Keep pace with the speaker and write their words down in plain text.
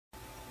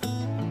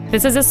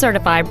This is a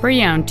certified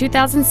pre-owned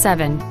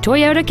 2007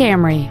 Toyota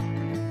Camry.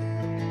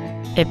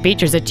 It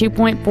features a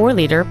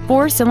 2.4-liter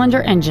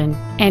four-cylinder engine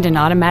and an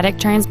automatic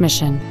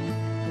transmission.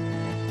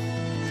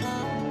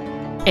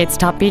 Its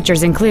top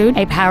features include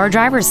a power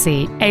driver's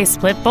seat, a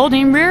split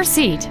folding rear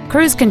seat,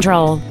 cruise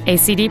control, a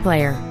CD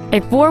player,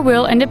 a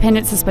four-wheel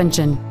independent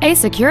suspension, a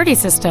security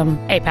system,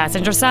 a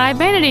passenger side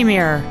vanity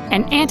mirror,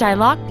 an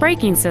anti-lock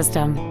braking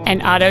system,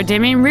 an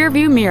auto-dimming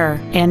rear-view mirror,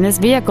 and this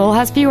vehicle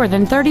has fewer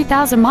than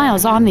 30,000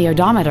 miles on the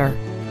odometer.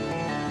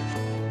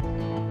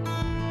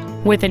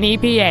 With an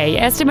EPA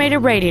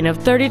estimated rating of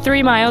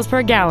 33 miles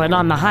per gallon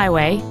on the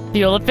highway,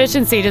 fuel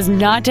efficiency does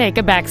not take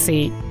a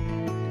backseat.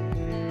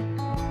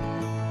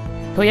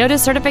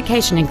 Toyota's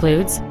certification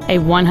includes a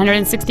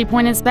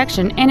 160-point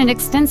inspection and an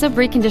extensive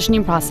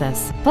reconditioning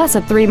process, plus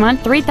a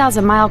 3-month,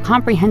 3,000-mile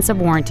comprehensive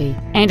warranty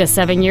and a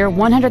 7-year,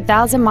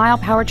 100,000-mile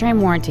powertrain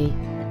warranty.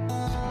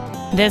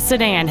 This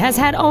sedan has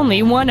had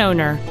only one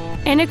owner,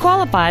 and it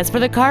qualifies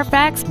for the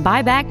Carfax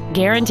buyback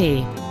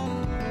guarantee.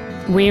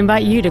 We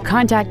invite you to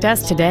contact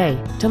us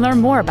today to learn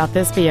more about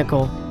this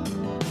vehicle.